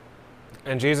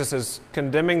 and Jesus is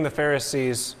condemning the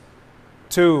Pharisees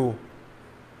to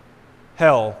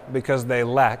hell because they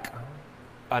lack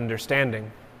understanding.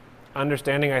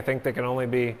 Understanding, I think, that can only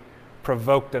be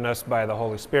provoked in us by the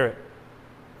Holy Spirit.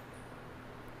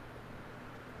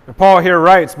 And Paul here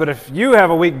writes, but if you have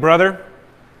a weak brother,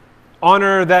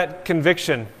 honor that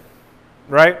conviction,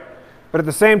 right? But at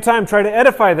the same time, try to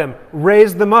edify them,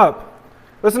 raise them up.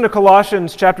 Listen to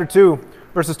Colossians chapter 2,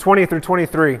 verses 20 through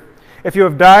 23. If you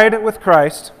have died with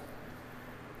Christ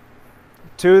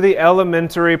to the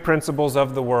elementary principles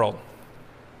of the world.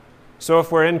 So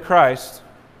if we're in Christ,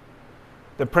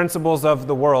 the principles of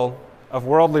the world, of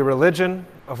worldly religion,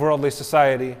 of worldly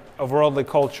society, of worldly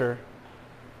culture,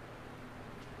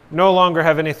 no longer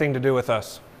have anything to do with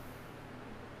us.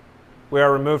 We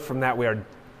are removed from that. We are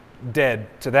dead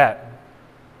to that.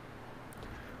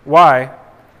 Why?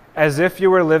 As if you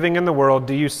were living in the world,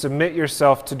 do you submit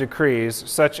yourself to decrees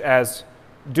such as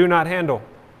do not handle,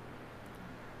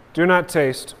 do not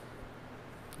taste,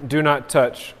 do not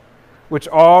touch, which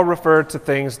all refer to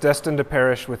things destined to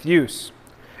perish with use,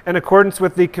 in accordance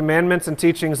with the commandments and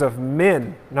teachings of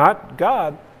men, not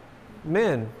God,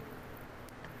 men.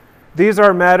 These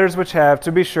are matters which have,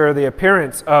 to be sure, the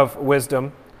appearance of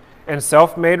wisdom and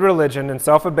self-made religion and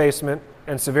self-abasement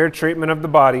and severe treatment of the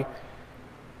body.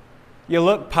 You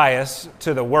look pious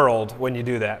to the world when you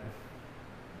do that.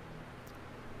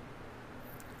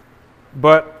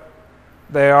 But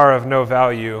they are of no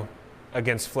value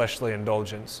against fleshly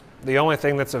indulgence. The only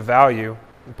thing that's of value,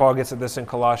 and Paul gets at this in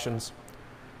Colossians,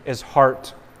 is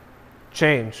heart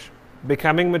change,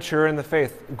 becoming mature in the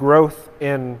faith, growth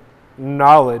in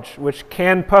knowledge, which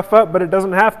can puff up, but it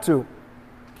doesn't have to.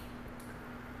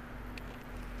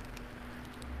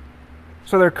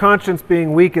 So their conscience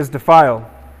being weak is defiled.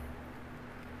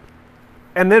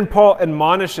 And then Paul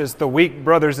admonishes the weak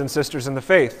brothers and sisters in the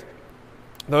faith,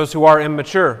 those who are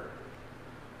immature.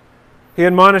 He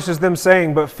admonishes them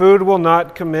saying, but food will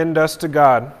not commend us to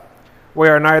God. We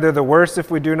are neither the worse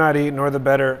if we do not eat, nor the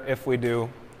better if we do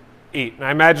eat. And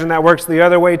I imagine that works the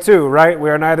other way too, right? We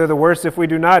are neither the worse if we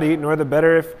do not eat, nor the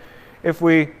better if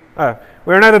we are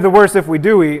neither the worse if we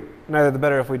do eat, neither the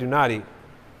better if we do not eat.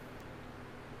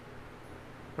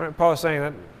 Right? Paul is saying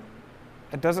that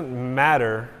it doesn't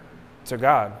matter to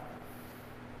God.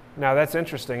 Now that's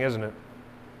interesting, isn't it?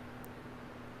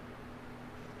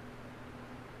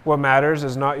 What matters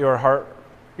is not your heart,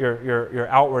 your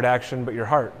outward action, but your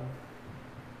heart.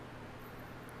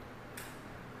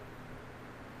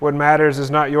 What matters is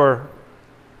not your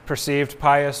perceived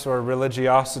pious or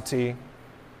religiosity,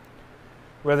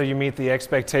 whether you meet the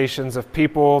expectations of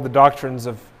people, the doctrines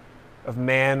of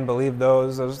man, believe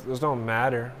those don't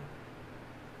matter.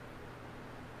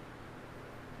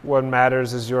 What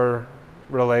matters is your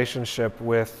relationship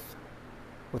with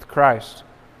Christ.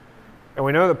 And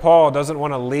we know that Paul doesn't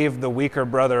want to leave the weaker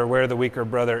brother where the weaker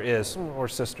brother is or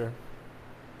sister,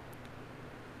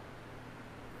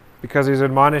 because he's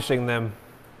admonishing them,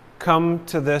 come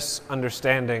to this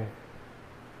understanding,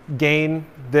 gain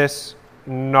this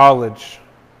knowledge.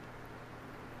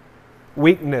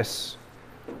 Weakness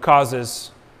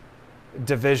causes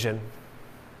division.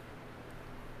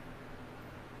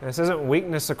 And this isn't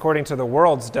weakness according to the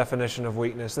world's definition of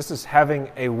weakness. This is having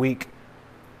a weak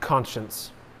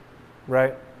conscience,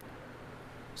 right?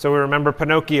 So we remember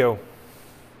Pinocchio.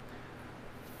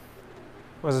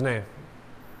 What's his name?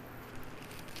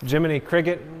 Jiminy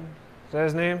Cricket? Is that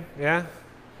his name? Yeah?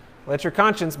 Let your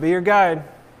conscience be your guide.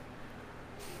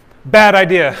 Bad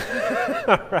idea.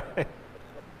 All right.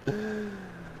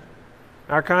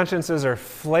 Our consciences are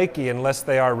flaky unless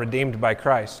they are redeemed by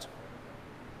Christ.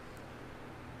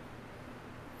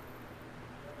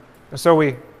 And so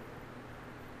we,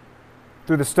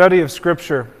 through the study of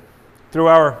Scripture, through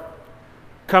our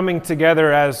coming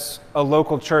together as a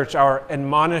local church, our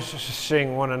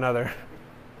admonishing one another,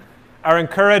 our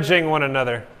encouraging one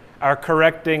another, our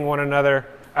correcting one another,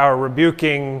 our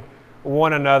rebuking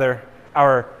one another,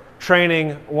 our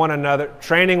training one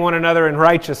another in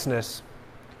righteousness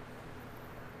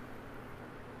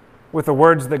with the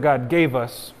words that God gave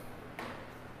us,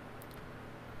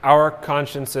 our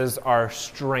consciences are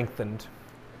strengthened.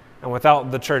 And without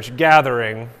the church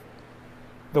gathering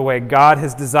the way God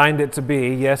has designed it to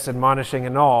be, yes, admonishing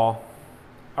and all,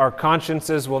 our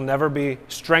consciences will never be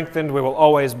strengthened. We will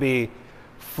always be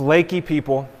flaky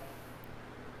people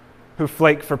who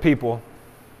flake for people.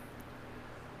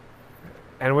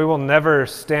 And we will never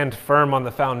stand firm on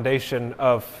the foundation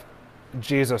of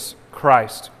Jesus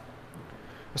Christ.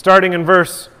 Starting in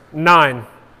verse 9,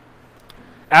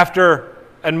 after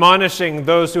admonishing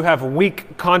those who have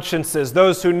weak consciences,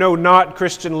 those who know not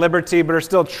Christian liberty but are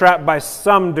still trapped by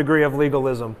some degree of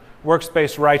legalism,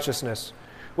 works-based righteousness,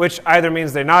 which either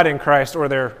means they're not in Christ or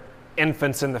they're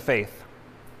infants in the faith.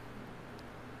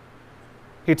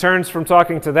 He turns from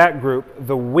talking to that group,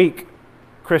 the weak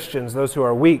Christians, those who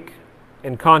are weak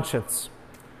in conscience,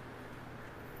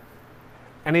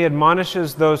 and he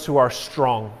admonishes those who are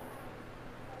strong.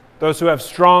 Those who have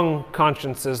strong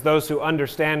consciences, those who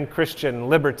understand Christian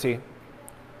liberty.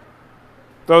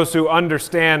 Those who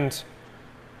understand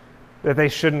that they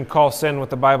shouldn't call sin what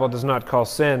the Bible does not call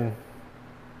sin.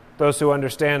 Those who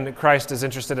understand that Christ is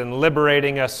interested in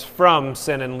liberating us from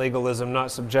sin and legalism,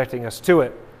 not subjecting us to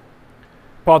it.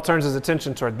 Paul turns his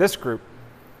attention toward this group.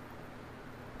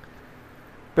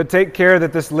 But take care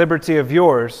that this liberty of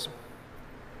yours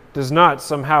does not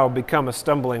somehow become a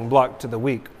stumbling block to the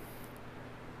weak.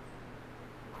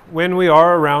 When we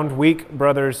are around weak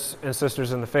brothers and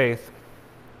sisters in the faith,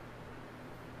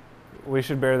 we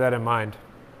should bear that in mind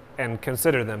and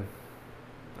consider them.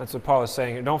 That's what Paul is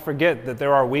saying. Don't forget that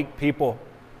there are weak people.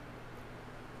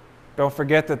 Don't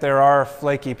forget that there are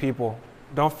flaky people.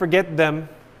 Don't forget them.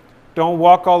 Don't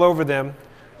walk all over them.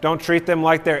 Don't treat them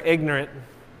like they're ignorant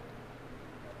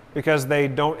because they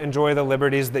don't enjoy the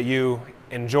liberties that you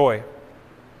enjoy.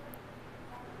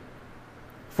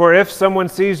 For if someone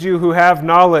sees you who have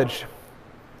knowledge,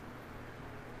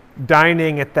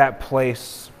 dining at that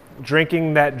place,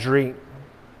 drinking that drink,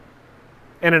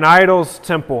 in an idol's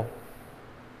temple,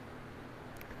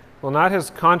 will not his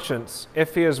conscience,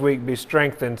 if he is weak, be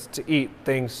strengthened to eat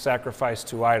things sacrificed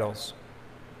to idols?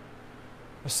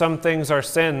 Some things are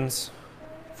sins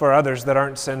for others that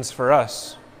aren't sins for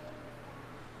us.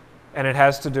 And it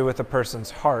has to do with a person's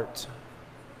heart.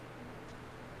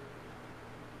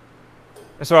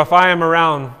 And so if I am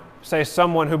around, say,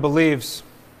 someone who believes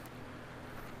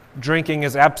drinking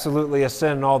is absolutely a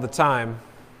sin all the time,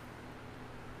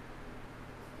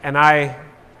 and I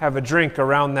have a drink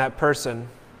around that person,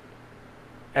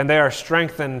 and they are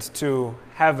strengthened to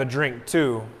have a drink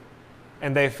too,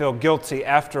 and they feel guilty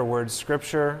afterwards,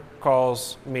 Scripture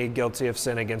calls me guilty of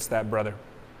sin against that brother.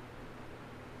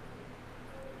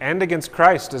 And against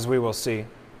Christ, as we will see,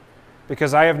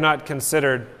 because I have not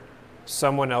considered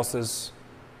someone else's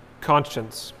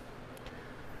conscience.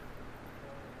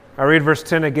 I read verse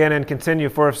 10 again and continue.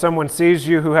 For if someone sees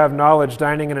you who have knowledge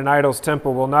dining in an idol's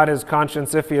temple, will not his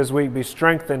conscience, if he is weak, be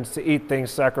strengthened to eat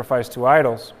things sacrificed to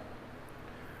idols?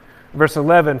 Verse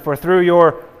 11, for through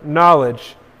your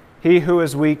knowledge, he who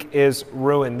is weak is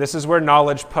ruined. This is where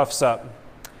knowledge puffs up.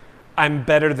 I'm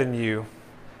better than you.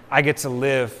 I get to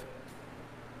live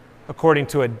according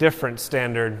to a different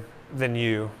standard than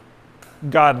you.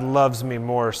 God loves me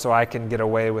more, so I can get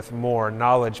away with more.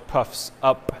 Knowledge puffs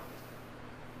up.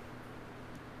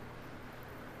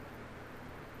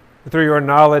 Through your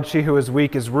knowledge, he who is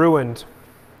weak is ruined,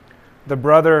 the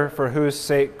brother for whose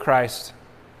sake Christ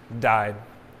died.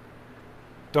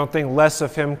 Don't think less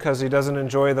of him because he doesn't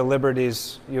enjoy the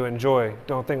liberties you enjoy.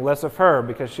 Don't think less of her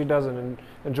because she doesn't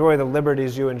enjoy the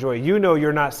liberties you enjoy. You know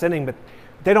you're not sinning, but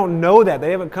they don't know that.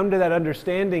 They haven't come to that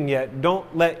understanding yet.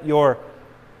 Don't let your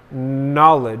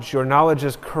knowledge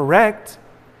is correct.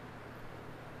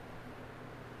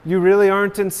 You really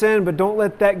aren't in sin, but don't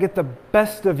let that get the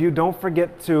best of you. Don't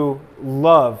forget to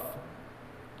love.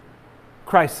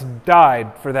 Christ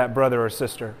died for that brother or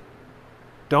sister.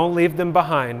 Don't leave them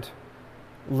behind.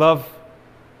 Love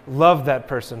that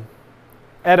person.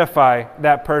 Edify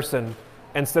that person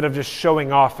instead of just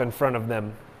showing off in front of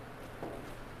them.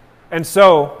 And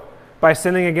so, by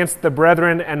sinning against the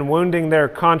brethren and wounding their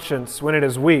conscience when it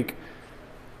is weak,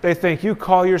 they think, you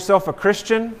call yourself a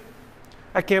Christian?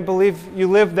 I can't believe you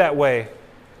live that way.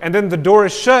 And then the door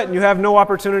is shut and you have no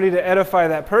opportunity to edify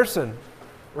that person,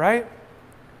 right?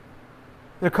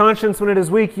 The conscience, when it is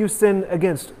weak, you sin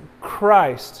against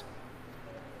Christ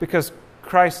because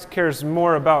Christ cares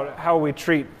more about how we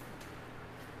treat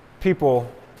people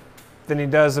than he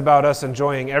does about us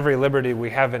enjoying every liberty we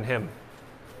have in him.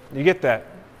 You get that,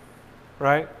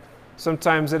 right?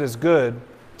 Sometimes it is good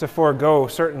to forego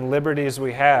certain liberties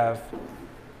we have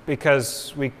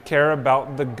because we care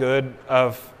about the good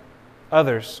of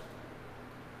others.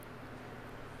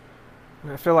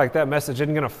 I feel like that message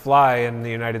isn't going to fly in the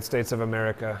United States of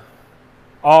America.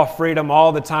 All freedom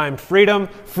all the time. Freedom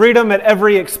at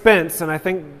every expense. And I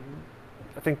think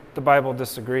the Bible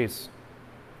disagrees.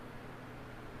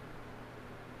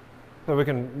 So we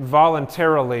can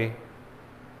voluntarily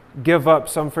give up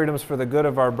some freedoms for the good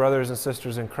of our brothers and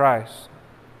sisters in Christ,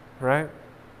 right?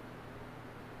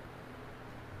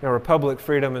 Now, republic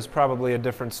freedom is probably a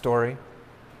different story.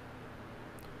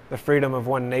 The freedom of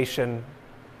one nation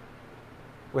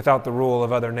without the rule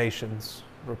of other nations.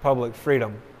 Republic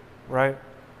freedom, right?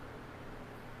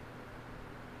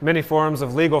 Many forms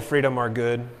of legal freedom are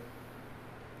good.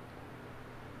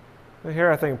 But here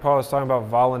I think Paul is talking about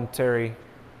voluntary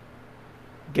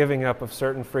giving up of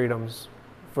certain freedoms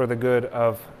for the good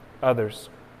of others.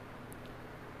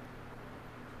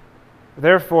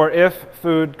 Therefore, if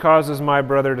food causes my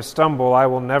brother to stumble, I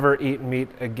will never eat meat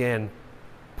again.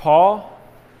 Paul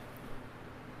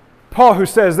Paul, who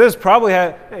says this,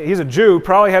 he's a Jew,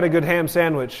 probably had a good ham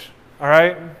sandwich, all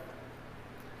right? I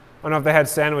don't know if they had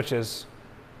sandwiches.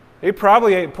 He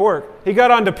probably ate pork. He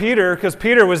got on to Peter because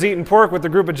Peter was eating pork with a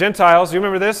group of Gentiles. You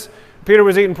remember this? Peter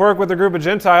was eating pork with a group of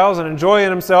Gentiles and enjoying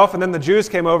himself, and then the Jews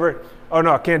came over. Oh,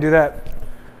 no, can't do that.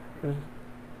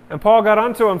 And Paul got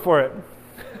onto him for it.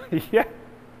 Yeah.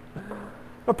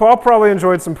 But Paul probably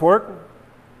enjoyed some pork.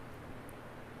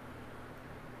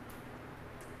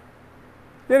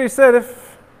 Yet he said,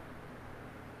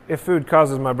 if food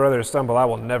causes my brother to stumble, I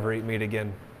will never eat meat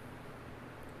again.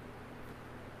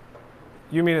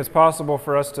 You mean it's possible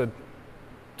for us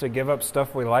to give up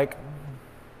stuff we like?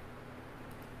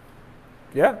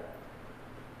 Yeah.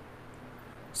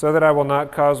 So that I will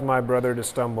not cause my brother to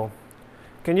stumble.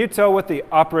 Can you tell what the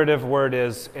operative word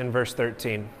is in verse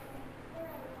 13?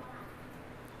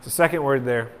 It's the second word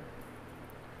there.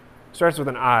 Starts with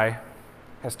an I.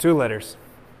 Has 2 letters.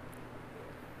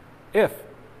 If.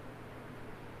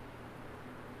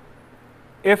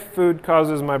 If food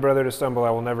causes my brother to stumble, I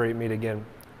will never eat meat again.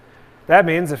 That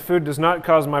means if food does not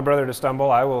cause my brother to stumble,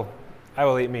 I will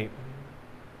eat meat.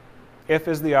 If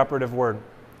is the operative word.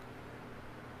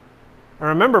 And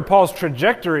remember Paul's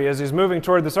trajectory as he's moving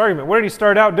toward this argument. What did he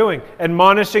start out doing?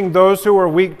 Admonishing those who are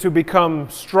weak to become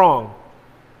strong.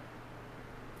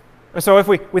 And so if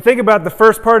we think about the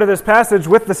first part of this passage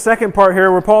with the second part here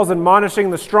where Paul's admonishing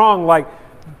the strong, like,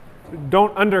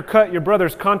 don't undercut your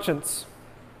brother's conscience.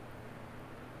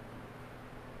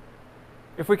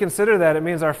 If we consider that, it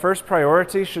means our first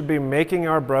priority should be making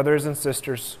our brothers and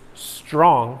sisters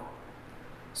strong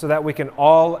so that we can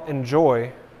all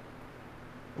enjoy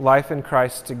life in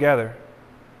Christ together.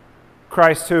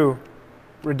 Christ who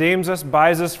redeems us,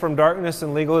 buys us from darkness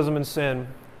and legalism and sin,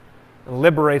 and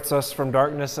liberates us from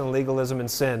darkness and legalism and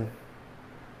sin.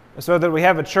 And so that we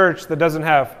have a church that doesn't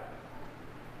have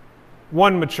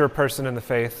one mature person in the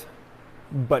faith,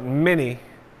 but many.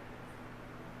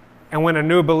 And when a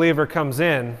new believer comes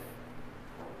in,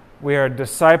 we are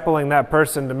discipling that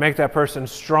person to make that person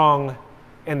strong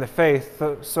in the faith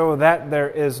so that there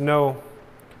is no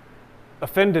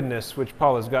offendedness, which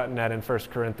Paul has gotten at in 1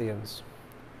 Corinthians.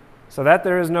 So that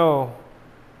there is no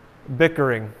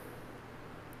bickering.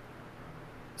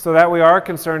 So that we are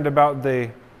concerned about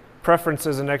the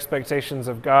preferences and expectations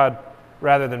of God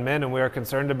rather than men, and we are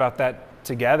concerned about that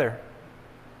together.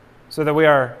 So that we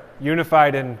are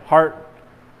unified in heart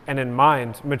and in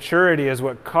mind. Maturity is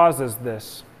what causes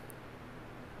this.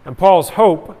 And Paul's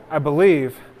hope, I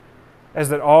believe, is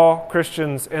that all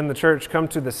Christians in the church come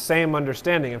to the same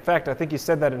understanding. In fact, I think he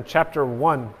said that in chapter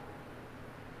 1.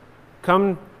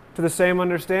 Come to the same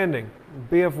understanding.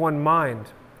 Be of one mind.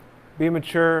 Be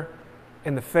mature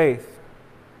in the faith.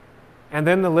 And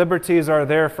then the liberties are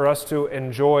there for us to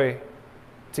enjoy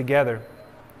together.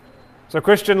 So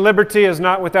Christian liberty is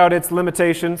not without its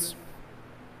limitations.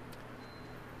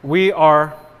 We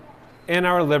are in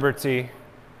our liberty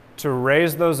to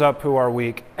raise those up who are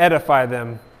weak, edify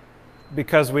them,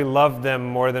 because we love them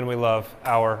more than we love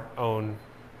our own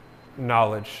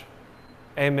knowledge.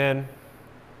 Amen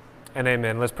and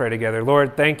amen. Let's pray together.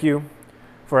 Lord, thank you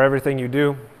for everything you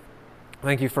do.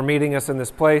 Thank you for meeting us in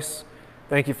this place.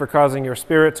 Thank you for causing your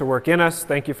Spirit to work in us.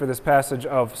 Thank you for this passage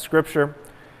of Scripture.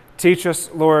 Teach us,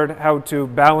 Lord, how to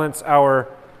balance our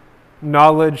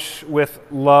knowledge with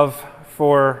love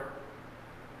for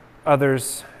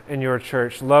others in your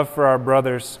church, love for our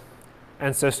brothers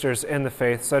and sisters in the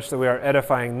faith, such that we are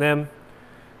edifying them.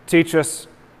 Teach us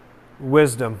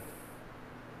wisdom.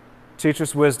 Teach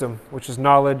us wisdom, which is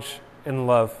knowledge and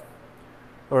love.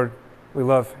 Lord, we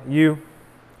love you.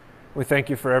 We thank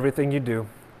you for everything you do.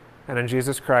 And in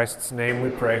Jesus Christ's name we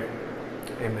pray.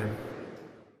 Amen.